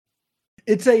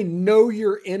It's a Know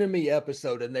Your Enemy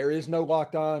episode, and there is no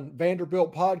Locked On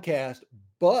Vanderbilt podcast,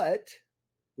 but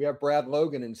we have Brad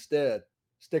Logan instead.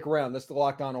 Stick around. This is the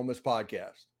Locked On Ole Miss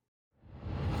podcast.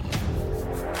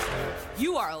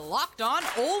 You are Locked On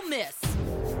Ole Miss,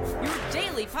 your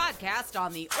daily podcast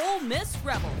on the Ole Miss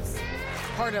Rebels.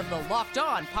 Part of the Locked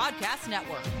On Podcast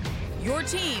Network, your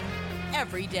team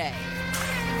every day.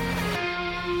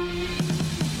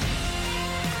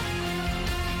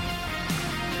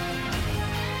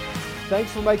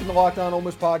 Thanks for making the Locked On Ole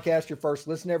Miss podcast your first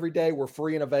listen every day. We're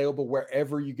free and available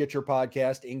wherever you get your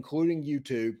podcast, including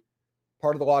YouTube.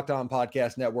 Part of the Locked On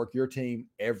Podcast Network, your team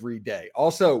every day.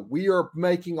 Also, we are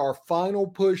making our final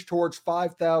push towards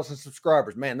 5,000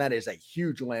 subscribers. Man, that is a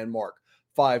huge landmark,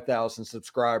 5,000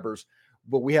 subscribers.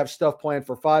 But we have stuff planned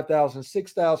for 5,000,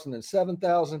 6,000, and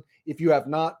 7,000. If you have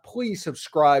not, please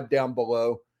subscribe down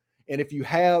below. And if you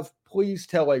have, please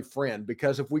tell a friend,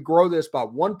 because if we grow this by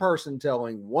one person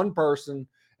telling one person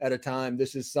at a time,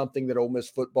 this is something that Ole Miss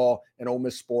football and Ole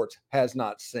Miss sports has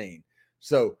not seen.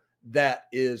 So that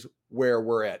is where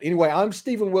we're at. Anyway, I'm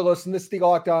Stephen Willis, and this is the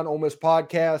Locked On Ole Miss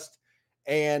podcast,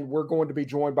 and we're going to be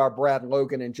joined by Brad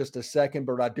Logan in just a second,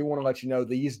 but I do want to let you know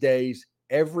these days,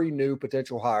 every new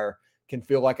potential hire can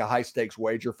feel like a high-stakes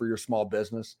wager for your small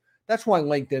business. That's why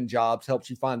LinkedIn Jobs helps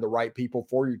you find the right people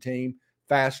for your team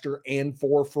faster and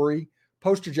for free.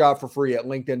 Post your job for free at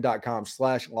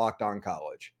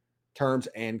linkedin.com/lockedoncollege. Terms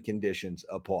and conditions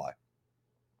apply.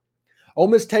 Ole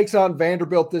Miss takes on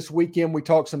Vanderbilt this weekend. We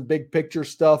talk some big picture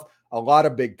stuff, a lot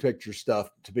of big picture stuff,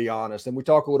 to be honest. And we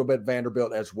talk a little bit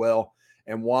Vanderbilt as well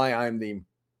and why I'm the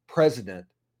president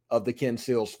of the Ken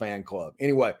Seals fan club.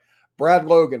 Anyway, Brad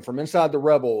Logan from Inside the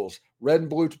Rebels, Red and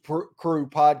Blue Crew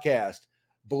podcast,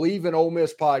 Believe in Ole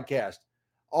Miss podcast,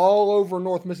 all over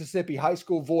North Mississippi, high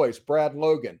school voice, Brad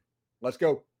Logan. Let's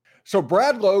go. So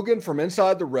Brad Logan from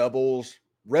Inside the Rebels,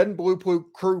 Red and Blue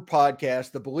Crew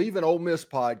podcast, the Believe in Ole Miss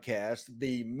podcast,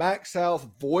 the Mac South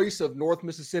voice of North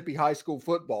Mississippi high school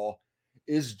football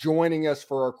is joining us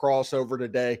for our crossover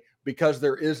today because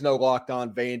there is no Locked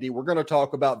On Vandy. We're going to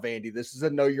talk about Vandy. This is a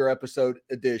Know Your Episode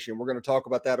edition. We're going to talk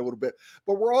about that a little bit,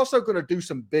 but we're also going to do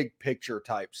some big picture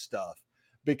type stuff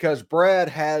because Brad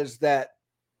has that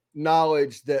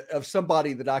knowledge that of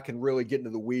somebody that I can really get into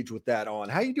the weeds with that on.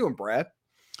 How you doing, Brad?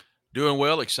 Doing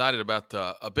well. Excited about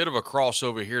a bit of a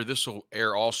crossover here. This will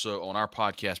air also on our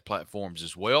podcast platforms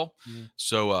as well. Mm-hmm.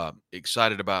 So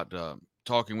excited about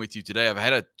talking with you today. I've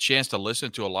had a chance to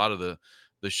listen to a lot of the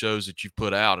shows that you've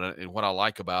put out, and what I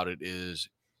like about it is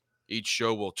each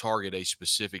show will target a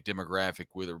specific demographic,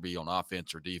 whether it be on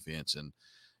offense or defense. And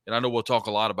I know we'll talk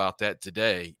a lot about that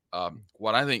today.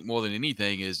 What I think more than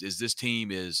anything is this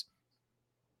team is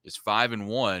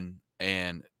 5-1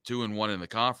 and 2-1 in the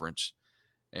conference.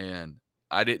 And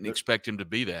I didn't expect him to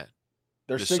be that.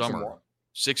 They're this 6-1. summer.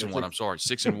 6-1. I'm sorry,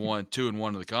 6-1, 2-1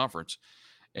 in the conference.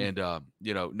 And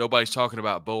nobody's talking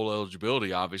about bowl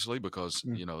eligibility, obviously, because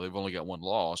they've only got one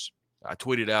loss. I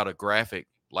tweeted out a graphic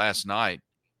last night.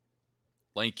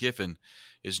 Lane Kiffin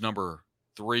is number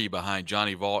 3 behind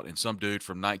Johnny Vaught and some dude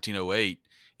from 1908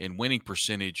 in winning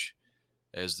percentage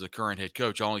as the current head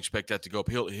coach. I only expect that to go up.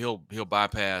 He'll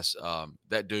bypass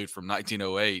that dude from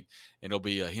 1908, and it'll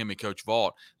be him and Coach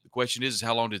Vaught. The question is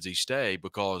how long does he stay?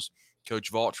 Because Coach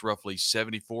Vaught's roughly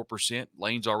 74%.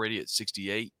 Lane's already at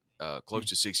 68, close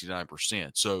to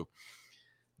 69%. So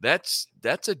that's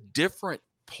a different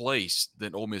place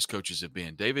than Ole Miss coaches have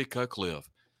been. David Cutcliffe,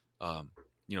 Tommy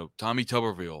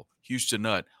Tuberville, Houston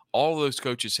Nutt, all of those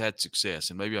coaches had success,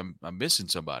 and maybe I'm missing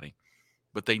somebody,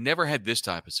 but they never had this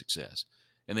type of success.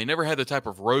 And they never had the type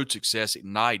of road success at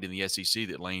night in the SEC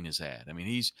that Lane has had. I mean,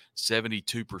 he's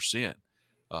 72%.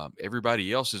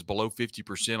 Everybody else is below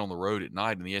 50% on the road at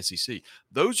night in the SEC.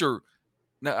 Those are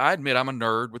 – now, I admit I'm a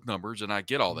nerd with numbers, and I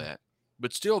get all that.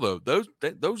 But still, though,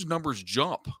 those numbers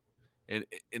jump. And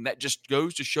that just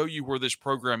goes to show you where this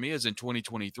program is in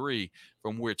 2023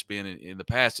 from where it's been in the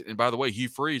past. And, by the way, Hugh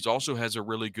Freeze also has a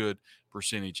really good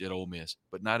percentage at Ole Miss,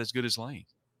 but not as good as Lane.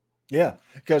 Yeah,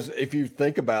 because if you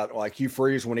think about like Hugh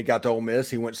Freeze, when he got to Ole Miss,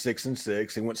 he went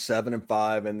 6-6, he went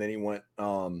 7-5, and then he went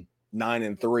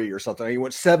 9-3 or something. He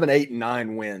went 7, 8, and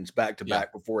 9 wins back to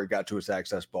back before he got to his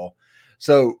Access Bowl.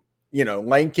 So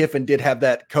Lane Kiffin did have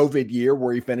that COVID year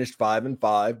where he finished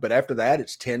 5-5, but after that,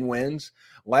 it's 10 wins.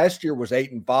 Last year was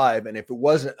 8-5, and if it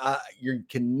wasn't, you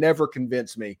can never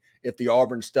convince me if the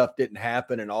Auburn stuff didn't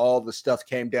happen and all the stuff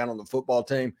came down on the football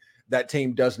team, that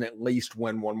team doesn't at least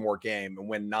win one more game and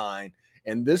win 9.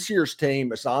 And this year's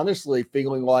team is honestly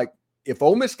feeling like if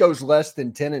Ole Miss goes less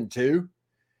than 10-2,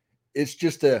 it's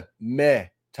just a meh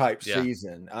type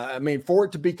season. I mean, for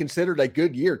it to be considered a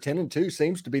good year, 10-2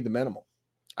 seems to be the minimal.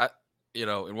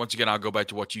 And once again, I'll go back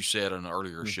to what you said on an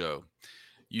earlier show.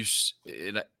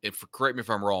 Correct me if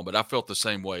I'm wrong, but I felt the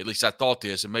same way. At least I thought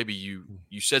this, and maybe you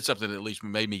said something that at least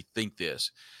made me think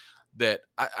this. That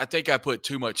I think I put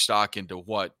too much stock into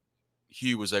what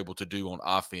Hugh was able to do on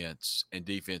offense and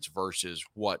defense versus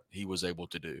what he was able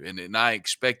to do, and I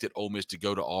expected Ole Miss to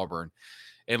go to Auburn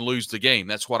and lose the game.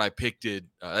 That's what I picked it.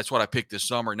 That's what I picked this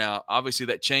summer. Now, obviously,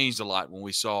 that changed a lot when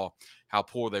we saw how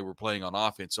poor they were playing on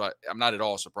offense. So I'm not at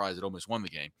all surprised that Ole Miss won the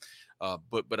game.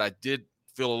 But I did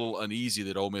feel a little uneasy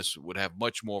that Ole Miss would have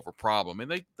much more of a problem.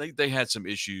 And they had some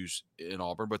issues in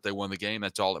Auburn, but they won the game.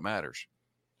 That's all that matters.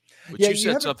 But Yeah, you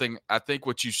said something. I think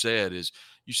what you said is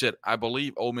I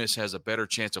believe Ole Miss has a better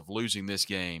chance of losing this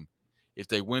game. If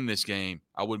they win this game,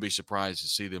 I wouldn't be surprised to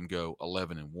see them go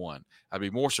 11-1. I'd be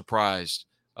more surprised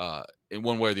in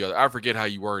one way or the other. I forget how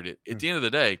you worded it. At the end of the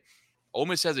day, Ole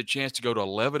Miss has a chance to go to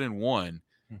 11-1,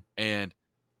 and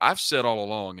I've said all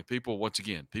along, and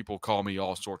people call me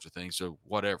all sorts of things, so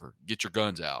whatever, get your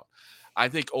guns out. I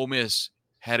think Ole Miss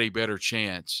had a better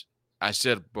chance, I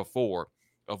said before,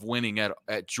 of winning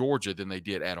at Georgia than they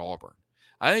did at Auburn.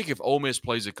 I think if Ole Miss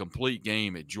plays a complete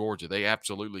game at Georgia, they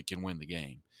absolutely can win the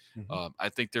game. I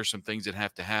think there's some things that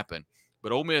have to happen.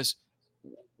 But Ole Miss,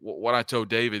 what I told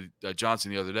David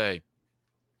Johnson the other day,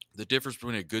 the difference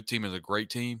between a good team and a great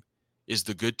team is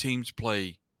the good teams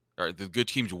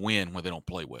win when they don't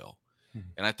play well.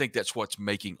 And I think that's what's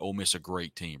making Ole Miss a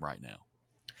great team right now.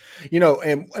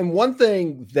 And one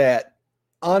thing that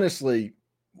honestly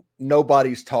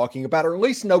nobody's talking about, or at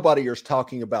least nobody is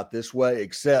talking about this way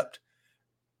except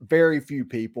very few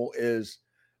people, is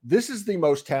this is the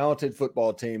most talented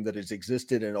football team that has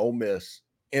existed in Ole Miss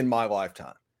in my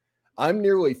lifetime. I'm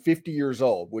nearly 50 years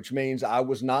old, which means I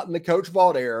was not in the Coach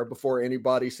Vaught era before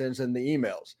anybody sends in the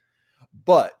emails.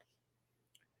 But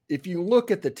if you look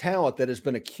at the talent that has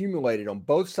been accumulated on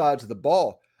both sides of the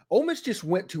ball, Ole Miss just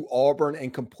went to Auburn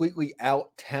and completely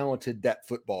out-talented that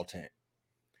football team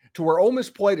to where Ole Miss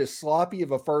played as sloppy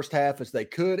of a first half as they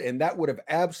could, and that would have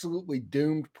absolutely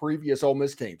doomed previous Ole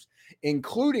Miss teams,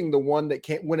 including the one that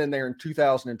went in there in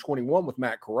 2021 with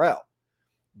Matt Corral.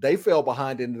 They fell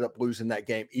behind, ended up losing that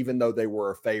game, even though they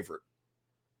were a favorite.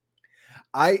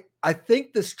 I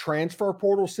think this transfer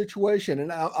portal situation,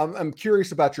 and I'm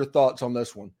curious about your thoughts on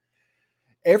this one.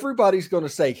 Everybody's going to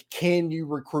say, can you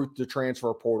recruit the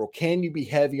transfer portal? Can you be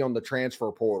heavy on the transfer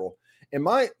portal? And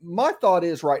my thought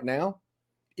is right now,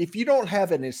 if you don't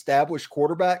have an established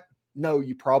quarterback, no,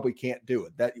 you probably can't do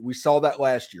it. That we saw that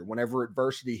last year. Whenever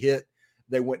adversity hit,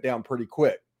 they went down pretty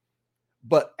quick.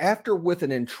 But after with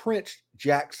an entrenched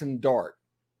Jackson Dart,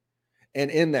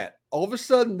 and in that, all of a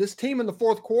sudden, this team in the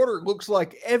fourth quarter looks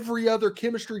like every other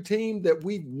chemistry team that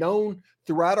we've known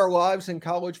throughout our lives in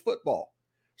college football.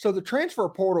 So the transfer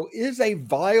portal is a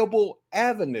viable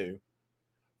avenue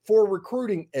for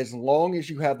recruiting as long as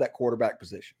you have that quarterback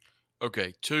position.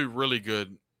 Okay, two really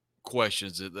good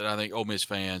questions that I think Ole Miss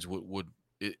fans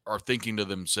are thinking to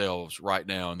themselves right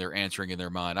now, and they're answering in their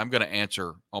mind. I'm going to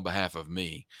answer on behalf of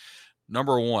me.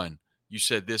 Number one, you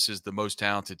said this is the most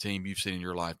talented team you've seen in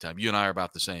your lifetime. You and I are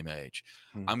about the same age.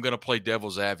 I'm going to play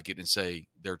devil's advocate and say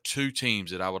there are two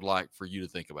teams that I would like for you to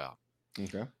think about.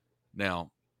 Okay.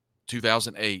 Now,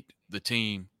 2008, the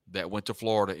team that went to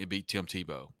Florida and beat Tim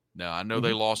Tebow. Now, I know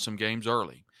they lost some games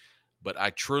early, but I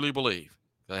truly believe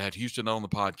that I had Houston on the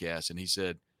podcast, and he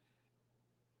said,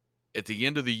 at the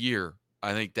end of the year,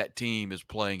 I think that team is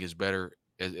playing as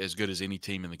good as any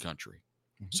team in the country.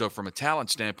 So from a talent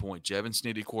standpoint, Jevin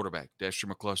Sneedy quarterback, Dexter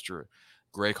McCluster,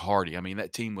 Greg Hardy, I mean,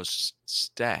 that team was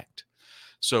stacked.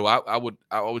 So I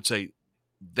would say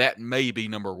that may be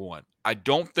number one. I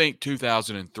don't think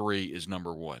 2003 is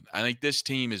number one. I think this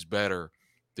team is better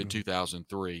than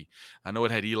 2003. I know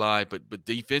it had Eli, but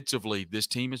defensively, this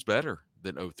team is better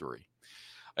than 03.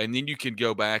 And then you can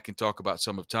go back and talk about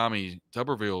some of Tommy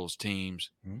Tuberville's teams.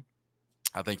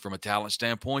 I think from a talent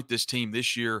standpoint, this team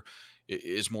this year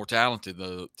is more talented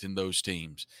than those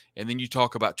teams. And then you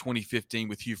talk about 2015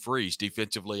 with Hugh Freeze.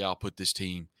 Defensively, I'll put this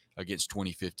team against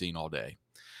 2015 all day.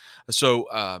 So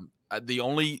the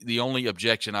only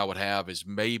objection I would have is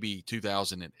maybe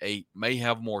 2008 may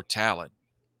have more talent,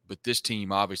 but this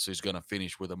team obviously is going to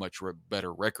finish with a much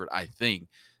better record, I think,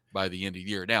 by the end of the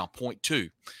year. Now, point two,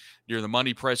 during the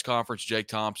Monday press conference, Jake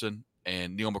Thompson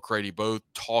and Neil McCready both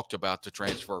talked about the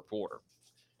transfer portal.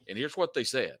 And here's what they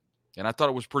said. And I thought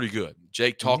it was pretty good.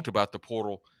 Jake talked about the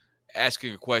portal,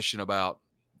 asking a question about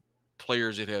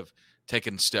players that have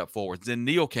taken a step forward. Then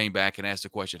Neil came back and asked the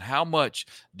question, how much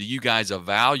do you guys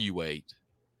evaluate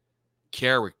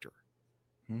character,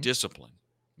 discipline,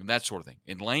 and that sort of thing?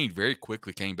 And Lane very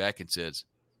quickly came back and says,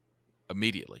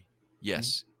 immediately.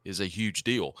 yes, is a huge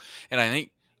deal. And I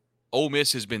think Ole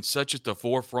Miss has been such at the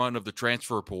forefront of the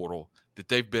transfer portal that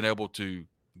they've been able to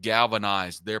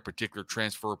galvanize their particular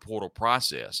transfer portal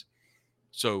process.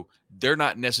 So they're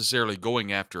not necessarily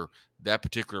going after that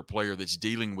particular player that's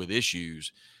dealing with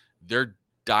issues. They're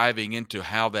diving into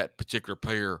how that particular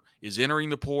player is entering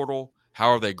the portal. How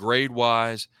are they grade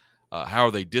wise? How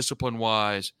are they discipline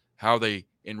wise? How are they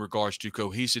in regards to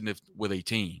cohesiveness with a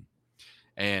team?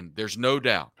 And there's no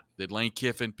doubt that Lane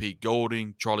Kiffin, Pete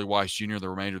Golding, Charlie Weiss Jr., the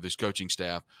remainder of this coaching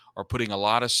staff are putting a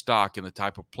lot of stock in the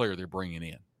type of player they're bringing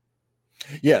in.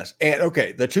 Yes. And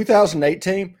okay, the 2008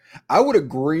 team, I would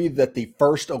agree that the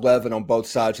first 11 on both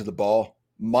sides of the ball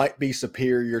might be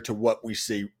superior to what we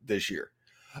see this year.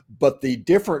 But the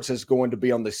difference is going to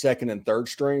be on the second and third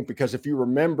string, because if you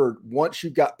remember, once you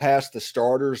got past the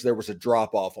starters, there was a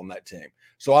drop off on that team.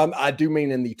 So I do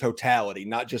mean in the totality,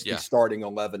 not just the starting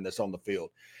 11 that's on the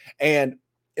field. And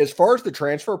as far as the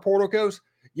transfer portal goes,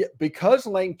 yeah, because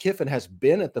Lane Kiffin has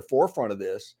been at the forefront of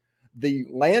this, the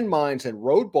landmines and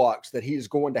roadblocks that he's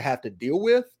going to have to deal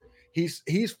with, he's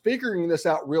figuring this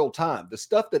out real time. The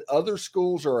stuff that other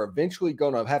schools are eventually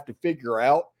going to have to figure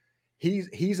out,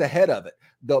 he's ahead of it.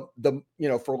 The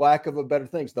for lack of a better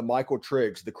things, the Michael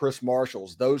Triggs, the Chris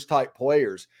Marshalls, those type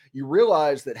players, you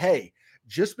realize that, hey,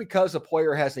 just because a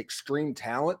player has extreme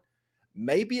talent,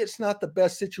 maybe it's not the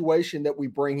best situation that we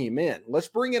bring him in. Let's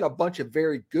bring in a bunch of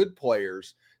very good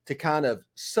players to kind of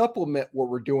supplement what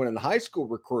we're doing in high school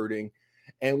recruiting,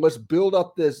 and let's build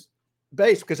up this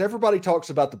base, because everybody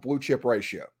talks about the blue chip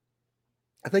ratio.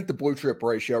 I think the blue chip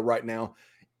ratio right now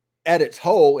at its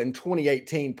whole in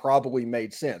 2018 probably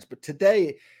made sense. But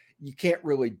today you can't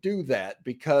really do that,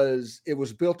 because it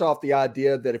was built off the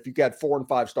idea that if you got 4 and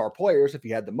 5 star players, if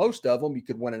you had the most of them, you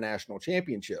could win a national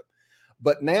championship.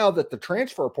 But now that the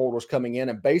transfer portal is coming in,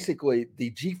 and basically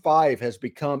the G5 has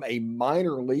become a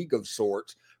minor league of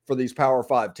sorts for these Power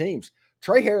 5 teams.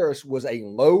 Trey Harris was a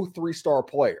low 3-star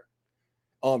player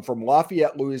from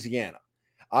Lafayette, Louisiana.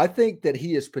 I think that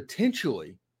he is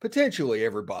potentially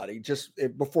everybody, just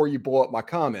before you blow up my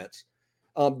comments,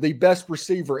 the best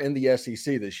receiver in the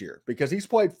SEC this year, because he's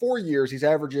played 4 years. He's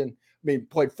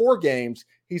played 4 games.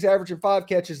 He's averaging 5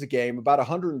 catches a game, about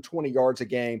 120 yards a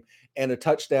game, and a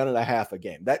touchdown and a half a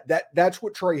game. That's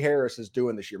what Trey Harris is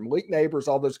doing this year. Malik Neighbors,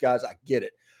 all those guys, I get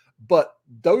it. But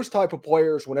those type of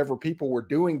players, whenever people were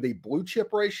doing the blue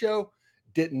chip ratio,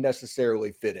 didn't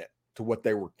necessarily fit in to what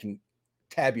they were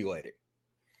tabulating.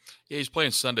 Yeah, he's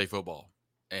playing Sunday football.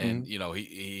 And,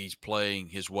 he's playing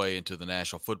his way into the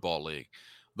National Football League.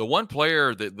 The one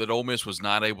player that Ole Miss was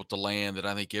not able to land that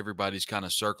I think everybody's kind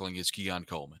of circling is Keon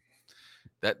Coleman.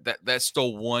 That's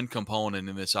still one component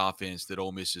in this offense that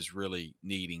Ole Miss is really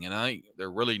needing. And I think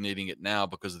they're really needing it now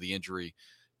because of the injury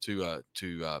to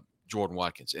Jordan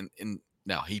Watkins. And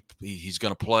now he's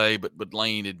going to play, but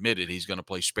Lane admitted he's going to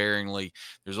play sparingly.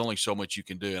 There's only so much you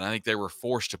can do. And I think they were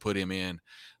forced to put him in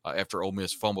after Ole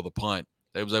Miss fumbled the punt.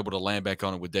 They was able to land back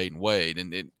on it with Dayton Wade.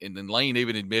 And then Lane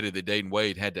even admitted that Dayton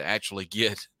Wade had to actually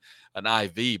get an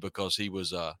IV because he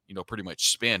was, pretty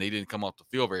much spent. He didn't come off the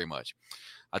field very much.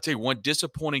 I'll tell you one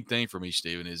disappointing thing for me,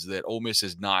 Steven, is that Ole Miss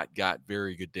has not got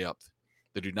very good depth.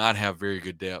 They do not have very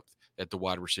good depth at the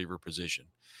wide receiver position.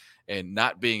 And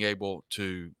not being able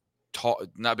to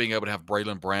have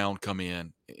Braylon Brown come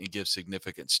in and give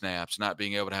significant snaps, not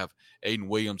being able to have Aiden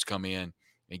Williams come in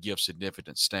and give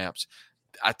significant snaps,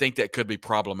 I think that could be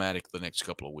problematic the next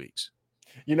couple of weeks.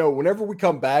 Whenever we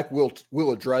come back,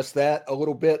 we'll address that a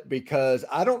little bit, because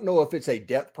I don't know if it's a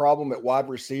depth problem at wide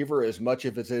receiver as much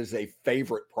as it is a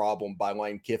favorite problem by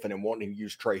Lane Kiffin and wanting to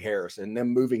use Trey Harris, and then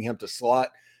moving him to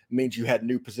slot means you had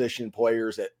new position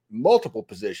players at multiple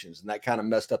positions, and that kind of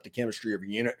messed up the chemistry of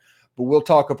your unit. But we'll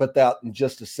talk about that in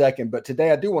just a second. But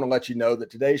today I do want to let you know that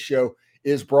today's show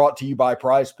is brought to you by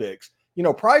Prize Picks.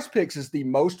 Prize Picks is the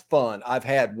most fun I've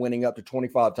had, winning up to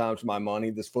 25 times my money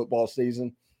this football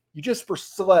season. You just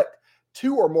select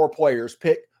 2 or more players,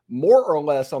 pick more or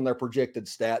less on their projected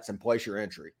stats, and place your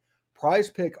entry. Prize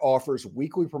Pick offers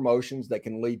weekly promotions that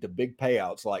can lead to big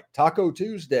payouts like Taco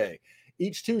Tuesday.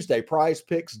 Each Tuesday, Prize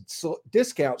Picks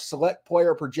discounts select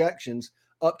player projections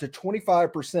up to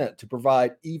 25% to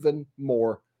provide even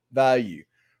more value.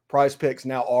 Prize Picks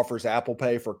now offers Apple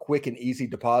Pay for quick and easy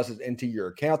deposits into your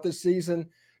account this season.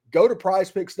 Go to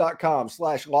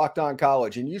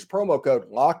prizepicks.com/LockedOnCollege and use promo code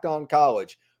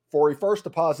LockedOnCollege for a first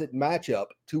deposit matchup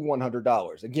to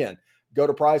 $100. Again, go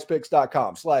to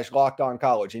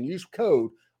prizepicks.com/LockedOnCollege and use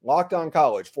code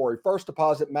LockedOnCollege for a first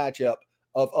deposit matchup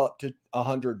of up to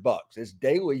 $100. It's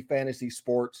daily fantasy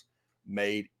sports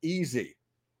made easy.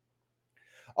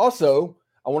 Also,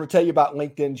 I want to tell you about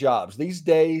LinkedIn Jobs. These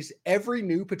days, every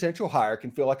new potential hire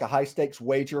can feel like a high stakes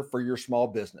wager for your small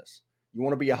business. You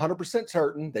want to be 100%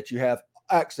 certain that you have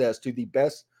access to the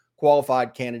best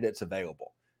qualified candidates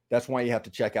available. That's why you have to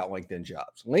check out LinkedIn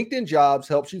Jobs. LinkedIn Jobs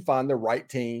helps you find the right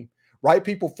team, right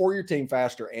people for your team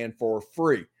faster and for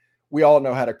free. We all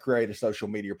know how to create a social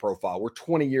media profile. We're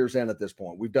 20 years in at this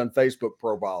point. We've done Facebook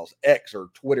profiles, X or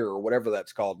Twitter or whatever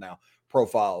that's called now,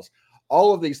 profiles.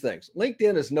 All of these things.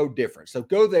 LinkedIn is no different. So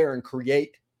go there and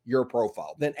create your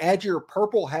profile. Then add your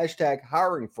purple hashtag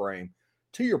hiring frame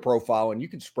to your profile, and you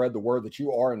can spread the word that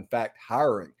you are, in fact,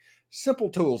 hiring. Simple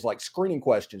tools like screening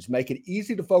questions make it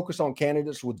easy to focus on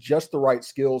candidates with just the right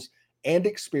skills and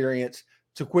experience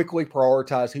to quickly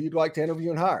prioritize who you'd like to interview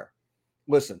and hire.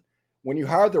 Listen, when you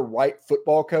hire the right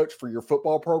football coach for your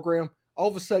football program, all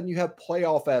of a sudden you have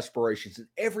playoff aspirations and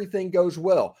everything goes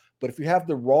well. But if you have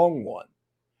the wrong one,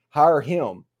 hire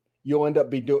him, you'll end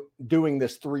up doing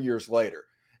this 3 years later.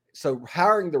 So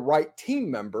hiring the right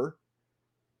team member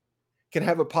can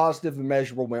have a positive and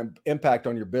measurable impact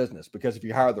on your business, because if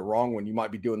you hire the wrong one, you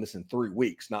might be doing this in 3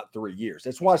 weeks, not 3 years.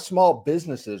 That's why small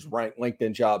businesses rank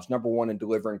LinkedIn Jobs #1 in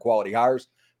delivering quality hires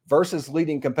versus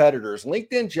leading competitors.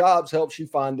 LinkedIn Jobs helps you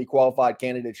find the qualified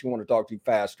candidates you want to talk to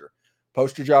faster.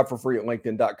 Post your job for free at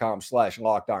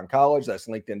linkedin.com/lockedoncollege. That's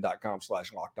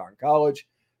linkedin.com/lockedoncollege.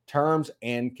 Terms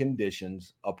and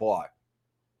conditions apply.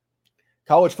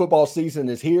 College football season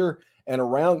is here, and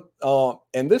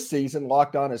this season,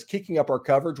 Locked On is kicking up our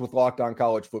coverage with Locked On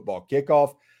College Football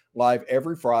Kickoff, live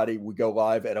every Friday. We go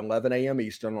live at 11 a.m.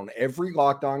 Eastern on every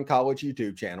Locked On College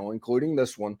YouTube channel, including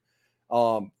this one,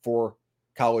 for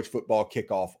College Football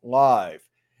Kickoff Live.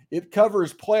 It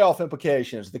covers playoff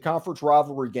implications, the conference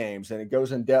rivalry games, and it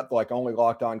goes in depth like only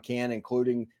Locked On can,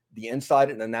 including the insight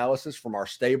and analysis from our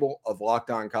stable of Locked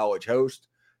On College hosts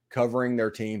covering their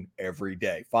team every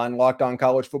day. Find Locked On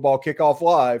College Football Kickoff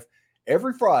Live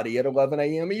every Friday at 11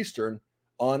 a.m. Eastern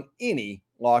on any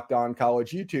Locked On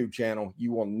College YouTube channel.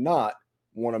 You will not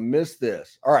want to miss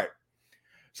this. All right.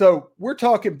 So we're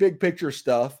talking big picture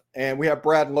stuff, and we have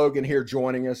Brad Logan here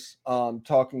joining us,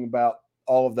 talking about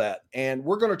all of that. And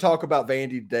we're going to talk about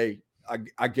Vandy today.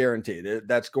 I guarantee it.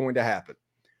 That's going to happen.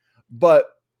 But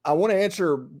I want to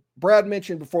answer, Brad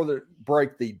mentioned before the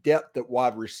break, the depth at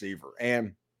wide receiver.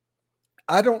 And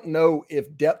I don't know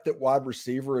if depth at wide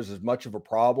receiver is as much of a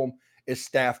problem as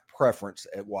staff preference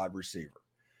at wide receiver.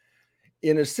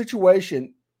 In a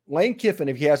situation, Lane Kiffin,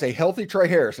 if he has a healthy Trey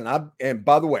Harris, and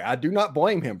by the way, I do not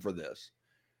blame him for this,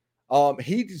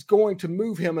 he's going to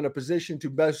move him in a position to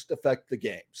best affect the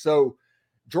game. So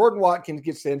Jordan Watkins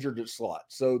gets injured at slot.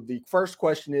 So the first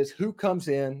question is, who comes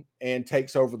in and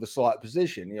takes over the slot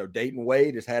position? You know, Dayton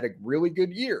Wade has had a really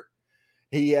good year.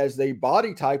 He has the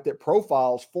body type that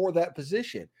profiles for that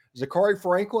position. Zachary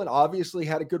Franklin obviously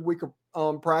had a good week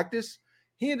of practice.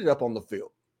 He ended up on the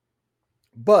field.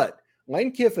 But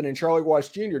Lane Kiffin and Charlie Weiss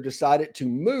Jr. decided to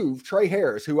move Trey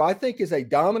Harris, who I think is a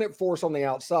dominant force on the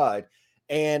outside.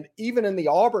 And even in the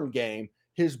Auburn game,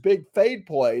 his big fade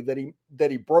play that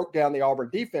he broke down the Auburn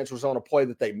defense was on a play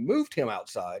that they moved him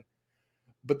outside.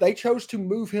 But they chose to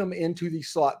move him into the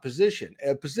slot position,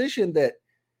 a position that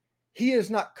he is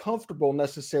not comfortable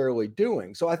necessarily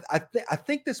doing. So I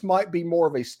think this might be more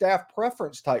of a staff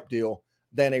preference type deal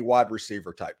than a wide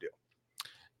receiver type deal.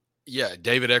 Yeah,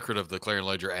 David Eckert of the Clarion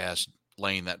Ledger asked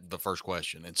Lane the first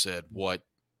question and said, what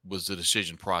was the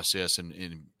decision process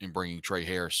in bringing Trey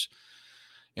Harris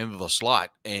into the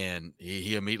slot? And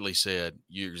he immediately said,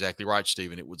 you're exactly right,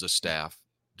 Stephen. It was a staff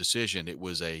decision. It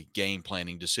was a game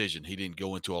planning decision. He didn't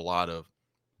go into a lot of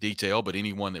detail, but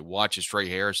anyone that watches Trey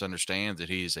Harris understands that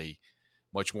he is a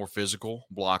much more physical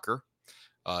blocker.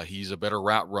 He's a better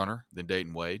route runner than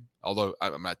Dayton Wade, although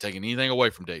I'm not taking anything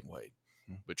away from Dayton Wade.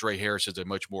 But Trey Harris is a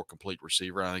much more complete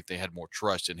receiver. I think they had more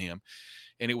trust in him,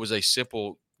 and it was a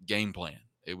simple game plan.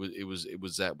 That was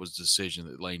the decision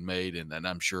that Lane made, and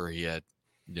I'm sure he had,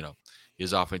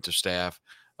 his offensive staff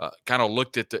kind of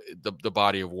looked at the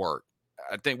body of work.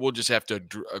 I think we'll just have to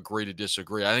agree to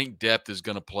disagree. I think depth is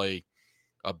going to play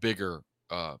a bigger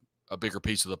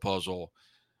piece of the puzzle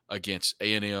against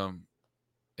A&M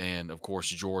and, of course,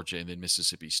 Georgia and then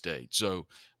Mississippi State. So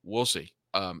we'll see.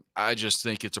 I just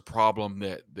think it's a problem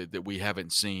that we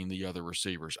haven't seen the other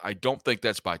receivers. I don't think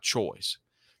that's by choice.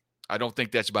 I don't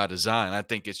think that's by design. I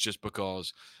think it's just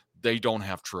because they don't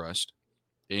have trust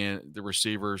in the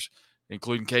receivers,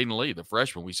 including Caden Lee, the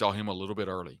freshman. We saw him a little bit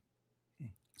early.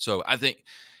 So I think,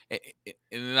 and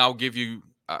then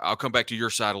I'll come back to your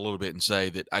side a little bit and say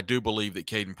that I do believe that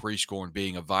Caden Prieskorn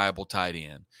being a viable tight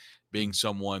end, being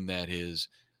someone that is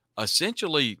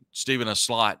essentially, Stephen, a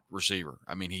slot receiver.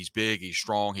 I mean, he's big, he's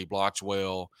strong, he blocks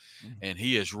well, and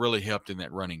he has really helped in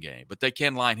that running game. But they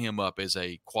can line him up as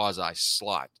a quasi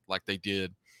slot like they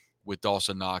did with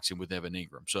Dawson Knox and with Evan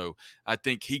Ingram. So I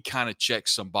think he kind of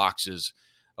checks some boxes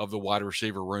of the wide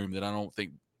receiver room that I don't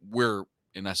think we're,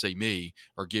 and I say me,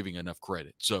 are giving enough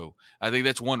credit. So I think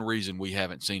that's one reason we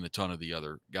haven't seen a ton of the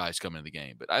other guys come into the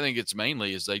game. But I think it's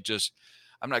mainly is they just,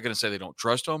 I'm not going to say they don't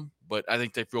trust them, but I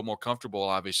think they feel more comfortable,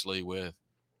 obviously, with,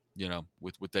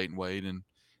 with Dayton Wade and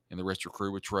the rest of the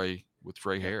crew with Trey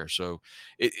Harris. So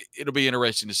it'll be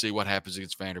interesting to see what happens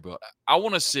against Vanderbilt. I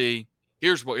want to see,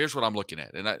 here's what I'm looking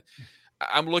at. And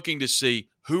I'm looking to see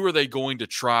who are they going to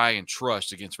try and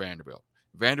trust against Vanderbilt.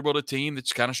 Vanderbilt, a team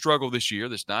that's kind of struggled this year,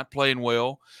 that's not playing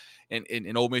well,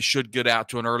 and Ole Miss should get out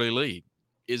to an early lead.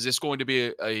 Is this going to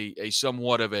be a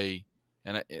somewhat of a,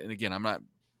 and again, I'm not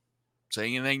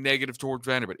saying anything negative towards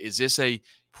Vanderbilt. Is this a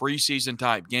preseason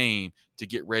type game to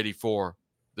get ready for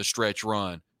the stretch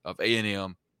run of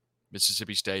A&M,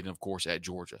 Mississippi State, and of course at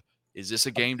Georgia? Is this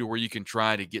a game to where you can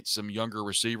try to get some younger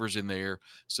receivers in there,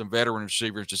 some veteran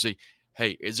receivers to see,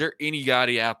 hey, is there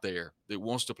anybody out there that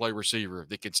wants to play receiver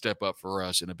that can step up for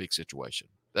us in a big situation?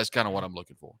 That's kind of what I'm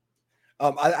looking for.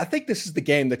 I think this is the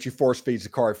game that you force feed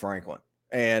Zachary Franklin.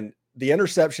 And the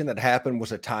interception that happened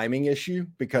was a timing issue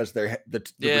because the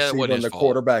receiver and the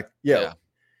quarterback. Yeah.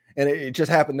 And it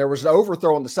just happened. There was an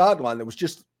overthrow on the sideline. That was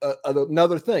just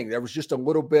another thing. There was just a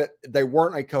little bit. They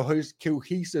weren't a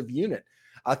cohesive unit.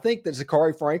 I think that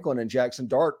Zachary Franklin and Jackson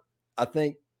Dart, I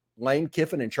think Lane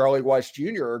Kiffin and Charlie Weiss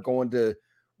Jr. are going to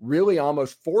really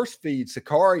almost force feed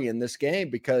Zachary in this game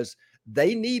because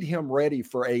they need him ready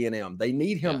for A&M. They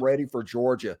need him ready for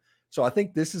Georgia. So I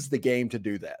think this is the game to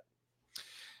do that.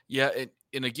 Yeah,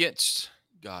 and against,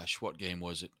 gosh, what game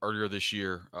was it? Earlier this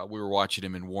year, we were watching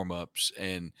him in warmups,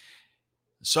 and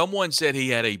someone said he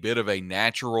had a bit of a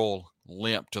natural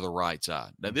limp to the right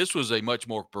side. Now, this was a much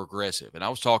more progressive, and I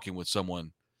was talking with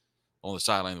someone on the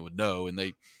sideline that would know, and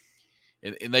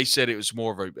they said it was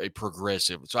more of a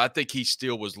progressive. So I think he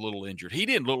still was a little injured. He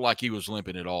didn't look like he was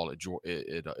limping at all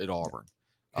at Auburn.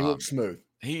 He looked smooth.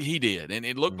 He did, and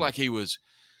it looked like he was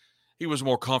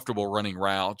more comfortable running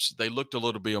routes. They looked a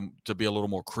little bit to be a little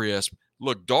more crisp.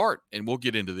 Look, Dart, and we'll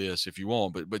get into this if you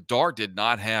want, but Dart did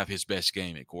not have his best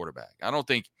game at quarterback. I don't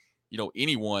think,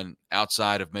 anyone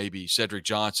outside of maybe Cedric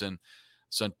Johnson,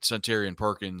 Sunterian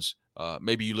Perkins,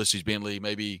 maybe Ulysses Bentley,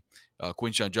 maybe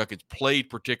Quinshon Judkins played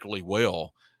particularly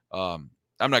well. I'm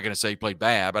not going to say he played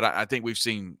bad, but I think we've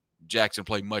seen Jackson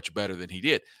play much better than he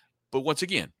did. But once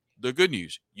again, the good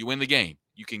news, you win the game.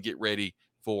 You can get ready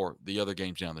for the other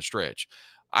games down the stretch.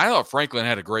 I thought Franklin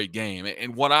had a great game.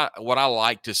 And what I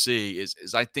like to see is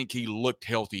I think he looked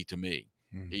healthy to me.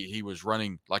 Mm-hmm. He was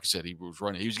running, like I said, he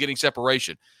was getting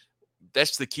separation.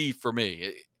 That's the key for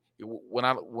me. When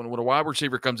a wide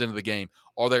receiver comes into the game,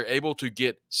 are they able to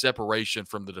get separation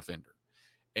from the defender?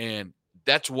 And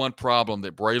that's one problem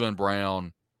that Braylon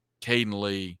Brown, Caden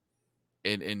Lee,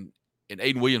 and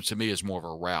Aiden Williams to me is more of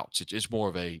a route. It's more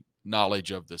of a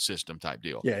knowledge of the system type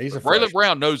deal. Yeah, Braylon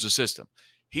Brown knows the system.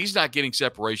 He's not getting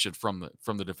separation from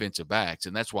the defensive backs,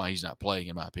 and that's why he's not playing,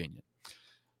 in my opinion.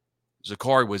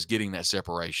 Zachary was getting that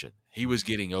separation. He was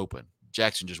getting open.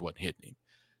 Jackson just wasn't hitting him.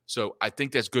 So I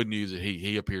think that's good news that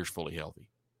he appears fully healthy.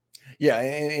 Yeah,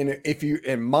 and if you,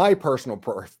 in my personal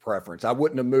preference, I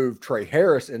wouldn't have moved Trey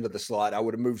Harris into the slot. I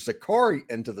would have moved Zachary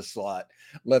into the slot,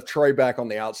 left Trey back on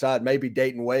the outside, maybe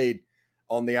Dayton Wade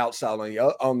on the outside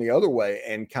on the other way,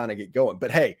 and kind of get going.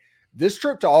 But hey, this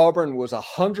trip to Auburn was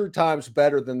 100 times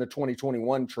better than the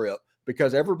 2021 trip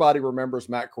because everybody remembers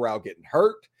Matt Corral getting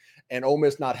hurt and Ole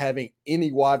Miss not having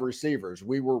any wide receivers.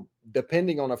 We were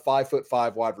depending on a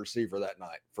 5'5" wide receiver that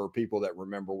night for people that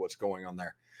remember what's going on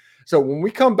there. So when we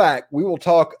come back, we will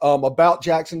talk about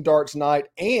Jackson Dart's night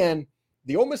and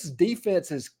the Ole Miss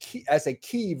defense as a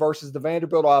key versus the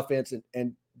Vanderbilt offense.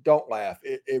 And don't laugh.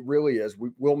 It really is.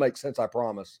 We will make sense, I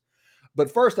promise.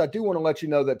 But first, I do want to let you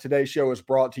know that today's show is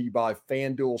brought to you by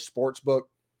FanDuel Sportsbook.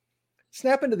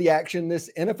 Snap into the action this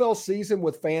NFL season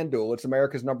with FanDuel. It's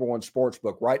America's #1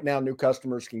 sportsbook. Right now, new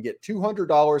customers can get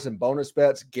 $200 in bonus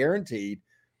bets guaranteed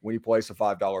when you place a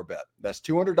 $5 bet. That's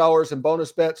 $200 in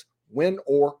bonus bets, win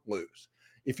or lose.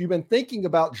 If you've been thinking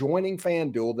about joining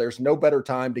FanDuel, there's no better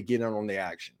time to get in on the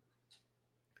action.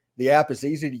 The app is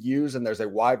easy to use, and there's a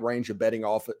wide range of betting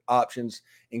options,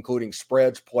 including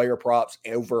spreads, player props,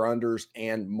 over-unders,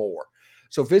 and more.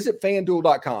 So visit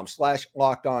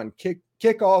FanDuel.com/lockedon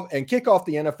kick off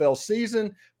the NFL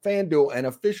season. FanDuel, an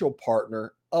official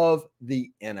partner of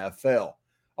the NFL.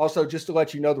 Also, just to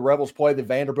let you know, the Rebels play the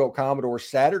Vanderbilt Commodores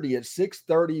Saturday at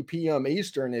 6:30 p.m.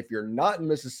 Eastern. If you're not in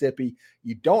Mississippi,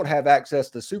 you don't have access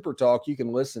to Super Talk, you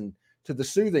can listen to the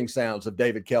soothing sounds of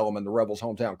David Kellum and the Rebels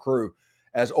hometown crew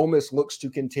as Ole Miss looks to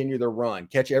continue their run.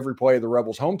 Catch every play of the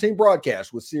Rebels home team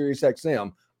broadcast with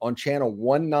SiriusXM on channel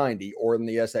 190 or in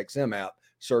the SXM app,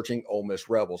 searching Ole Miss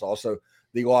Rebels. Also,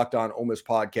 the Locked On Ole Miss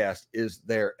podcast is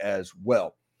there as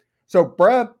well. So,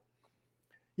 Brad,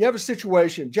 you have a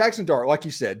situation. Jackson Dart, like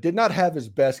you said, did not have his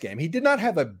best game. He did not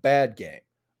have a bad game.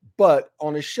 But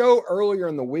on a show earlier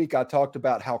in the week, I talked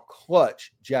about how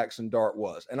clutch Jackson Dart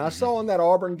was. And I saw in that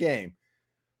Auburn game,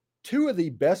 two of the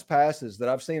best passes that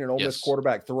I've seen an Ole Miss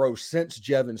quarterback throw since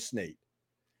Jevin Snead.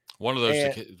 One of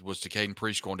those was to Caden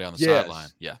Priest going down the sideline.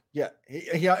 Yeah. Yeah.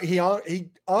 He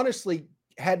honestly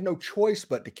had no choice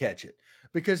but to catch it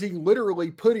because he literally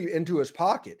put it into his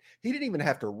pocket. He didn't even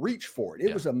have to reach for it.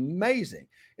 It was amazing.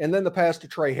 And then the pass to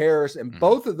Trey Harris, and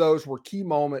both of those were key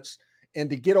moments and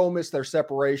to get Ole Miss their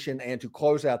separation and to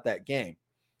close out that game.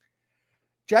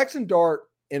 Jackson Dart,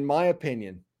 in my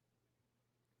opinion,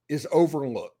 is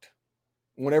overlooked.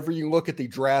 Whenever you look at the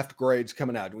draft grades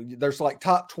coming out, there's like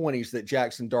top 20s that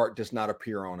Jackson Dart does not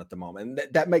appear on at the moment.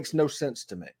 And that makes no sense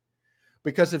to me.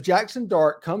 Because if Jackson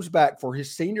Dart comes back for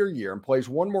his senior year and plays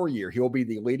one more year, he'll be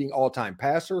the leading all-time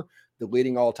passer, the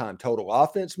leading all-time total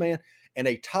offense man, and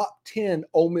a top 10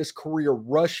 Ole Miss career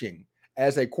rushing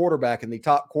as a quarterback and the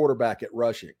top quarterback at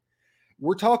rushing.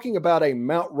 We're talking about a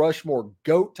Mount Rushmore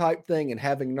GOAT type thing and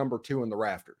having number 2 in the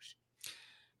rafters.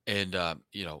 And,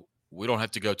 we don't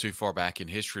have to go too far back in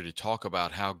history to talk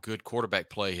about how good quarterback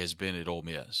play has been at Ole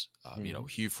Miss.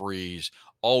 Hugh Freeze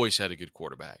always had a good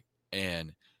quarterback.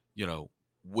 And,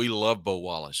 we love Bo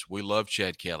Wallace. We love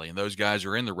Chad Kelly. And those guys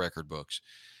are in the record books.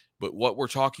 But what we're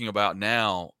talking about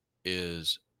now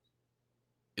is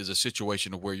a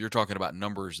situation where you're talking about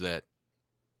numbers that,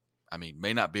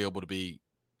 may not be able to be,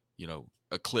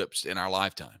 eclipsed in our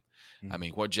lifetime.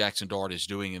 What Jackson Dart is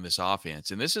doing in this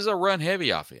offense, and this is a run-heavy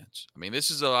offense.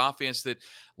 This is an offense that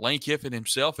Lane Kiffin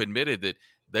himself admitted that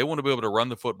they want to be able to run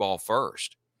the football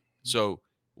first. So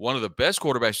one of the best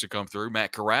quarterbacks to come through,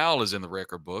 Matt Corral, is in the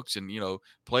record books and,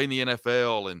 playing the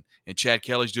NFL, and Chad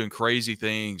Kelly's doing crazy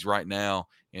things right now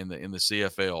in the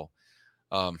CFL.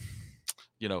 I'm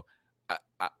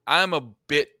a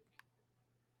bit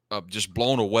just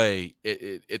blown away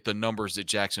at the numbers that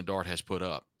Jackson Dart has put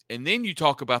up. And then you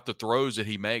talk about the throws that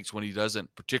he makes when he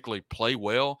doesn't particularly play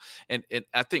well. And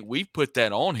I think we've put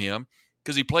that on him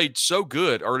because he played so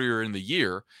good earlier in the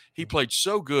year. He played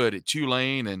so good at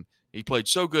Tulane, and he played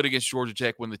so good against Georgia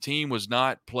Tech when the team was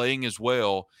not playing as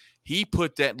well. He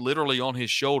put that literally on his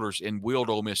shoulders and willed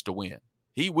Ole Miss to win.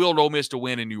 He willed Ole Miss to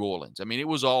win in New Orleans. It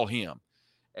was all him.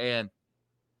 And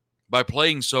by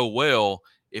playing so well,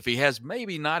 if he has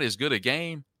maybe not as good a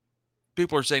game,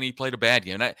 people are saying he played a bad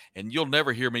game. And you'll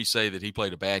never hear me say that he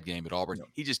played a bad game at Auburn. No.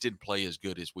 He just didn't play as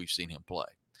good as we've seen him play.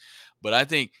 But I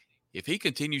think if he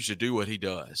continues to do what he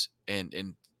does,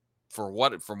 and from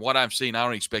what I've seen, I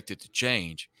don't expect it to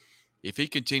change. If he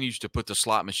continues to put the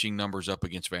slot machine numbers up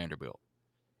against Vanderbilt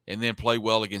and then play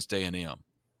well against A&M,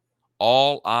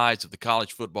 all eyes of the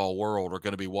college football world are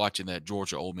going to be watching that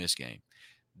Georgia Ole Miss game.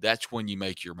 That's when you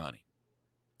make your money.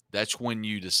 That's when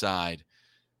you decide,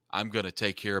 I'm going to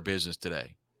take care of business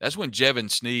today. That's when Jevin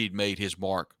Snead made his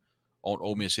mark on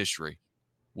Ole Miss history,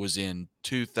 was in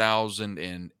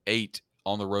 2008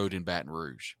 on the road in Baton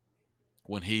Rouge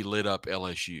when he lit up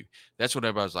LSU. That's when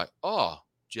everybody's like, oh,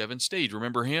 Jevin Snead,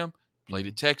 remember him? Played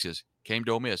at Texas, came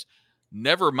to Ole Miss.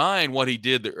 Never mind what he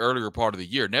did the earlier part of the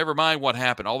year. Never mind what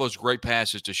happened, all those great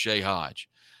passes to Shea Hodge.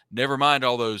 Never mind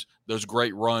all those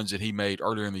great runs that he made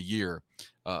earlier in the year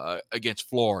against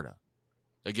Florida,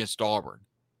 against Auburn.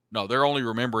 No, they're only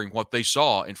remembering what they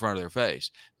saw in front of their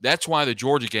face. That's why the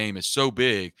Georgia game is so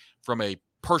big from a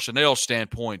personnel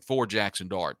standpoint for Jackson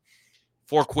Dart,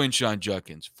 for Quinshon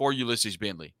Judkins, for Ulysses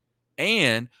Bentley,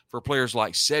 and for players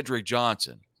like Cedric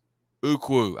Johnson,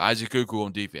 Isaac Ukwu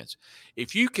on defense.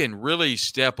 If you can really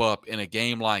step up in a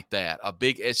game like that, a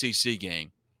big SEC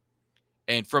game,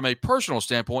 and from a personal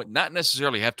standpoint, not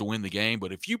necessarily have to win the game,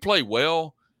 but if you play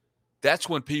well, that's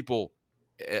when people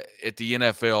at the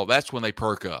NFL, that's when they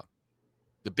perk up.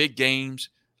 The big games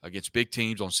against big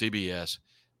teams on CBS,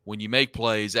 when you make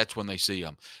plays, that's when they see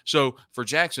them. So for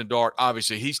Jackson Dart,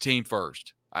 obviously he's team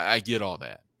first. I get all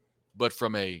that. But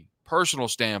from a personal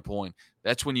standpoint,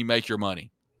 that's when you make your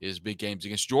money, is big games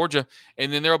against Georgia.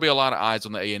 And then there'll be a lot of eyes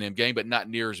on the A&M game, but not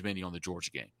near as many on the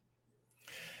Georgia game.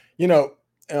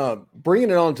 Bringing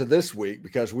it on to this week,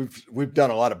 because we've done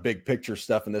a lot of big picture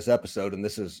stuff in this episode, and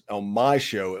this is on my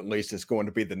show, at least, it's going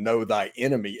to be the Know Thy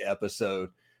Enemy episode.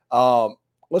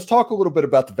 let's talk a little bit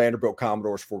about the Vanderbilt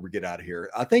Commodores before we get out of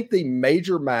here. I think the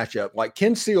major matchup, like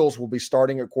Ken Seals will be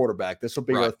starting at quarterback. This will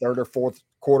be our third or fourth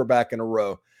quarterback in a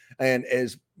row. And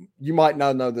as you might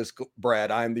not know this, Brad,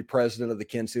 I am the president of the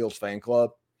Ken Seals fan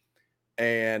club.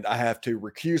 And I have to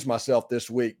recuse myself this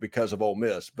week because of Ole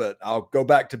Miss, but I'll go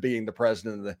back to being the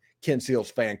president of the Ken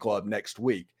Seals fan club next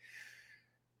week.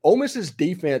 Ole Miss's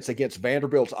defense against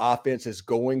Vanderbilt's offense is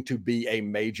going to be a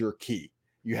major key.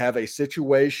 You have a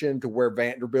situation to where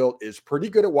Vanderbilt is pretty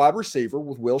good at wide receiver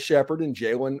with Will Shepherd and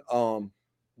Jalen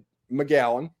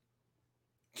McGowan.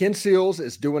 Ken Seals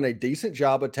is doing a decent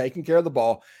job of taking care of the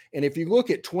ball. And if you look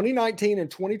at 2019 and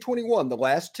 2021, the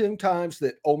last 2 times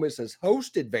that Ole Miss has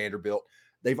hosted Vanderbilt,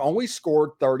 they've only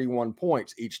scored 31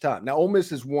 points each time. Now, Ole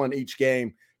Miss has won each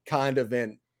game kind of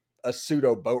in a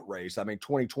pseudo boat race. I mean,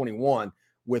 2021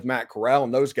 with Matt Corral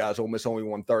and those guys, Ole Miss only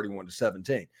won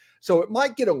 31-17. So it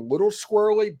might get a little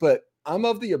squirrely, but I'm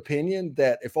of the opinion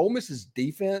that if Ole Miss's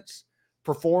defense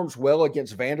performs well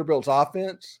against Vanderbilt's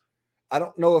offense, I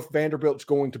don't know if Vanderbilt's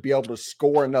going to be able to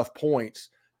score enough points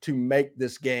to make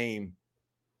this game,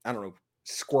 I don't know,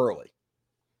 squirrely.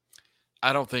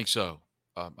 I don't think so.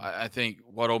 I think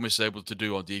what Ole Miss is able to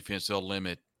do on defense, they'll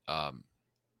limit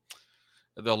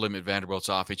Vanderbilt's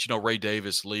offense. You know, Ray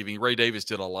Davis leaving. Ray Davis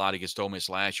did a lot against Ole Miss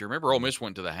last year. Remember, Ole Miss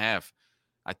went to the half.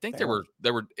 I think they were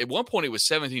at one point it was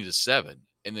 17-7,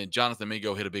 and then Jonathan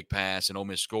Mingo hit a big pass, and Ole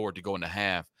Miss scored to go into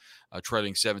half,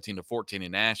 trailing 17-14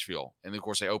 in Nashville. And of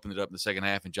course, they opened it up in the second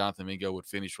half, and Jonathan Mingo would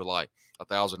finish with like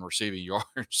 1,000 receiving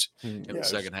yards in the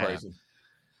second half.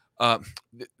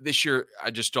 This year, I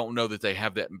just don't know that they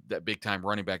have that big time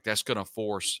running back. That's going to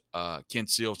force Ken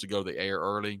Seals to go to the air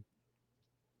early.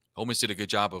 Ole Miss did a good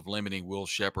job of limiting Will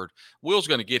Shepherd. Will's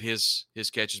going to get his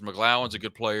catches. McGlowan's a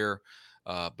good player,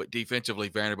 but defensively,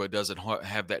 Vanderbilt doesn't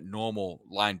have that normal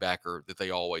linebacker that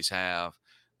they always have.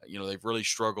 You know, they've really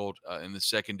struggled in the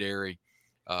secondary,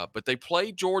 but they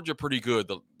played Georgia pretty good,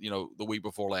 the week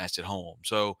before last at home.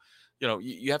 So, you know,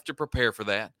 you have to prepare for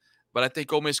that. But I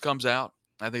think Ole Miss comes out.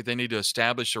 I think they need to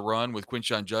establish a run with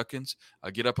Quinshon Judkins,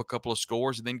 get up a couple of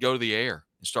scores, and then go to the air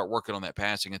and start working on that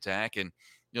passing attack. And,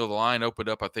 you know, the line opened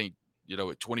up, I think, you know,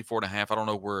 at 24.5. I don't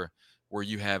know where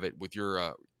you have it with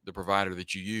your the provider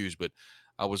that you use, but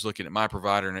I was looking at my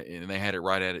provider and they had it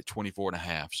right at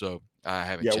 24.5. So I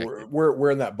haven't checked it.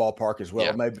 We're in that ballpark as well.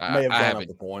 Yeah, may have gone up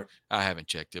the point. I haven't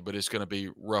checked it, but it's going to be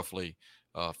roughly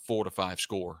 4 to 5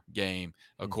 score game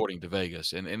according to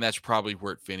Vegas, and that's probably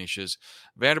where it finishes.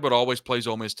 Vanderbilt always plays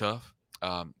Ole Miss tough.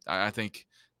 I think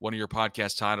one of your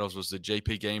podcast titles was the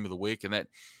JP Game of the Week, and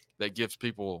that gives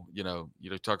people, you know,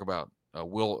 talk about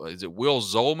Will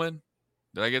Zolman?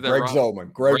 Did I get that Greg right?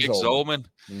 Zolman. Greg Zolman.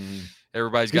 Mm-hmm.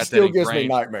 Everybody's He got still that gives ingrained.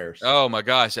 me nightmares. Oh my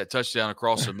gosh, that touchdown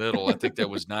across the middle! I think that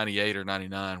was 98 or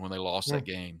 99 when they lost that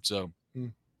game. So,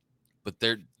 but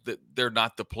they're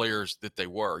not the players that they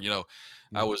were. You know,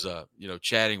 I was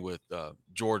chatting with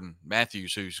Jordan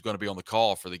Matthews, who's going to be on the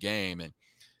call for the game, and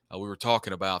we were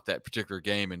talking about that particular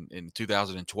game in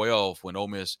 2012 when Ole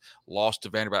Miss lost to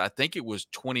Vanderbilt. I think it was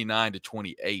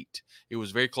 29-28. It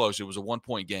was very close. It was a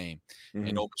 1-point game,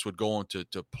 and Ole Miss would go on to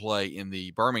play in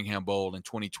the Birmingham Bowl in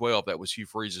 2012. That was Hugh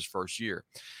Freeze's first year.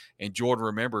 And Jordan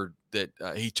remembered that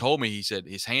he told me, he said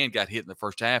his hand got hit in the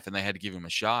first half, and they had to give him a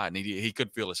shot, and he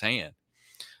couldn't feel his hand.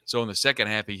 So in the second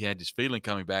half, he had his feeling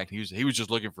coming back. He was just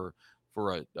looking for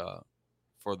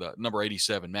the number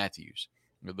 87 Matthews,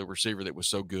 the receiver that was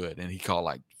so good, and he caught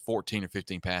like 14 or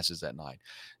 15 passes that night.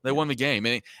 They won the game,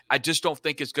 and I just don't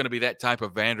think it's going to be that type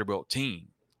of Vanderbilt team,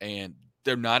 and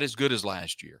they're not as good as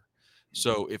last year.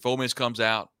 So if Ole Miss comes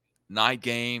out night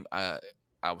game, I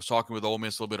was talking with Ole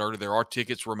Miss a little bit earlier. There are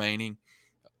tickets remaining.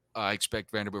 I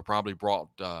expect Vanderbilt probably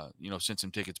sent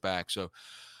some tickets back. So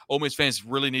Ole Miss fans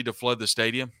really need to flood the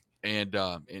stadium and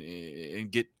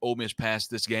get Ole Miss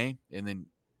past this game, and then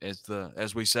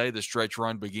as we say, the stretch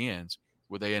run begins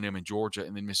with A&M and Georgia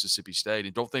and then Mississippi State.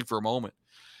 And don't think for a moment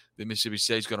that Mississippi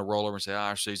State's going to roll over and say,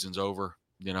 our season's over.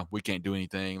 You know, we can't do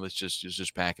anything. Let's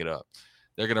just pack it up.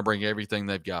 They're going to bring everything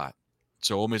they've got.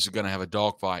 So Ole Miss is going to have a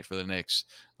dogfight for the next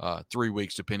 3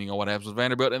 weeks, depending on what happens with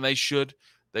Vanderbilt. And they should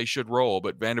roll.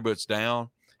 But Vanderbilt's down.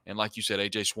 And like you said,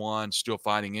 A.J. Swan still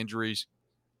fighting injuries.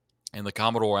 And the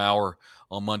Commodore Hour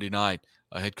on Monday night,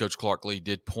 head coach Clark Lee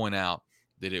did point out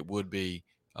that it would be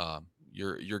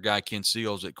your guy Ken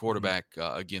Seals at quarterback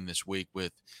again this week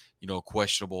with, a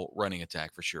questionable running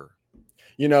attack for sure.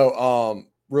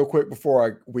 Real quick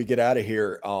before we get out of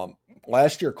here,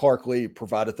 last year Clark Lee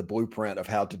provided the blueprint of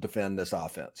how to defend this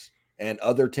offense, and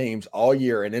other teams all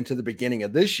year and into the beginning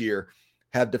of this year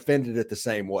have defended it the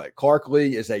same way. Clark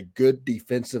Lee is a good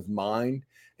defensive mind,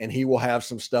 and he will have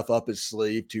some stuff up his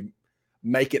sleeve to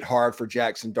make it hard for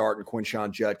Jackson Dart and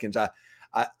Quinshon Judkins.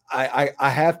 I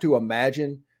have to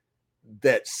imagine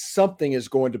that something is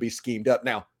going to be schemed up.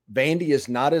 Now, Vandy is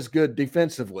not as good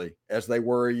defensively as they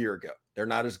were a year ago. They're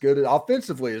not as good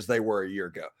offensively as they were a year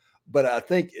ago. But I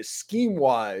think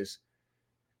scheme-wise,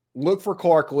 look for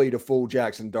Clark Lee to fool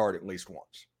Jackson Dart at least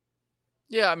once.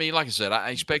 Yeah, I mean, like I said,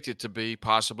 I expect it to be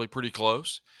possibly pretty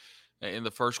close in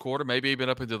the first quarter, maybe even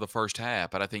up into the first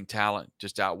half. But I think talent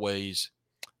just outweighs,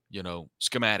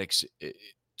 schematics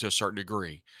to a certain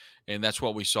degree. And that's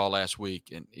what we saw last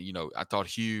week. And, I thought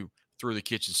Hugh threw the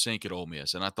kitchen sink at Ole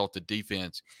Miss. And I thought the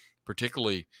defense,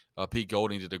 particularly Pete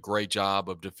Golding, did a great job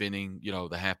of defending,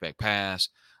 the halfback pass,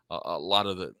 a lot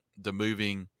of the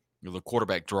moving, the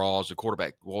quarterback draws, the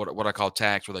quarterback, what I call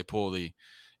tacks, where they pull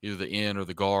either the end or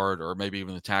the guard or maybe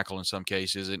even the tackle in some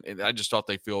cases. And I just thought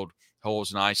they filled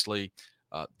holes nicely.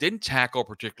 Didn't tackle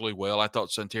particularly well. I thought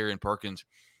Sunterian Perkins,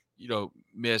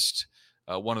 missed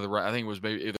one of the, I think it was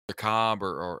maybe either Cobb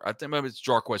or I think maybe it's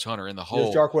Jarquez Hunter in the hole.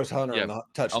 Yes, Jarquez Hunter on the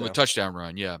touchdown. On the touchdown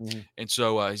run, yeah. Mm-hmm. And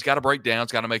so he's got to break down.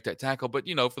 He's got to make that tackle. But,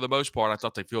 for the most part, I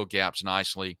thought they filled gaps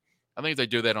nicely. I think if they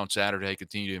do that on Saturday,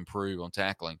 continue to improve on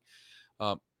tackling.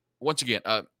 Once again,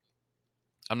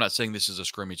 I'm not saying this is a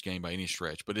scrimmage game by any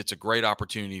stretch, but it's a great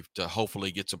opportunity to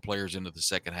hopefully get some players into the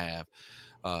second half.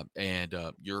 And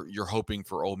you're hoping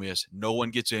for Ole Miss. No one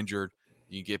gets injured.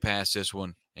 You get past this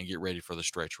one and get ready for the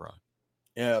stretch run.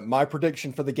 Yeah, my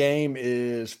prediction for the game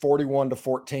is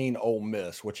 41-14 Ole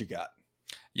Miss. What you got?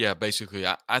 Yeah, basically,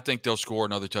 I think they'll score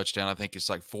another touchdown. I think it's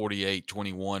like 48-21,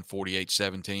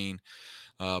 48-17.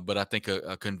 But I think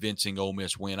a convincing Ole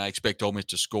Miss win. I expect Ole Miss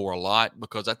to score a lot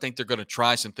because I think they're going to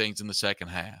try some things in the second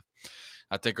half.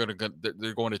 I think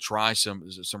they're going to try some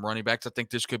running backs. I think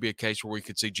this could be a case where we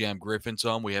could see Jam Griffin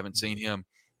some. We haven't seen him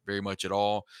very much at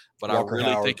all. But Walker I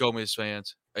really Howard. Think Ole Miss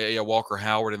fans, Walker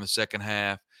Howard in the second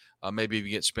half, maybe even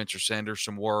get Spencer Sanders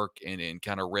some work and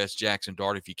kind of rest Jackson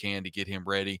Dart if you can to get him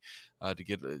ready, to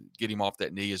get him off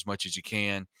that knee as much as you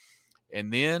can.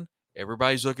 And then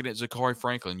everybody's looking at Zachary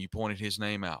Franklin. You pointed his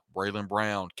name out. Braylon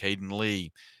Brown, Caden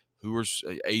Lee,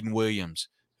 Aiden Williams.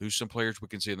 Who's some players we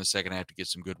can see in the second half to get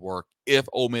some good work if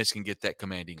Ole Miss can get that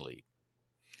commanding lead.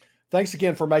 Thanks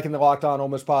again for making the Locked On Ole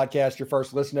Miss podcast your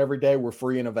first listen every day. We're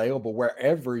free and available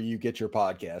wherever you get your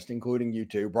podcast, including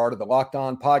YouTube. Part of the Locked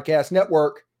On Podcast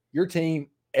Network, your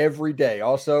team every day.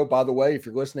 Also, by the way, if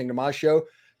you're listening to my show,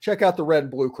 check out the Red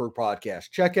and Blue Crew podcast.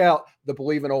 Check out the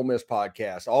Believe in Ole Miss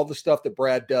podcast. All the stuff that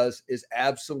Brad does is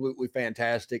absolutely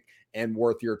fantastic and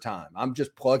worth your time. I'm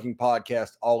just plugging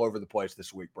podcasts all over the place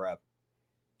this week, Brad.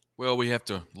 Well, we have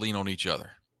to lean on each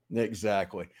other.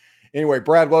 Exactly. Anyway,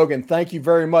 Brad Logan, thank you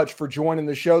very much for joining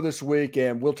the show this week,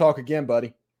 and we'll talk again,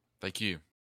 buddy. Thank you.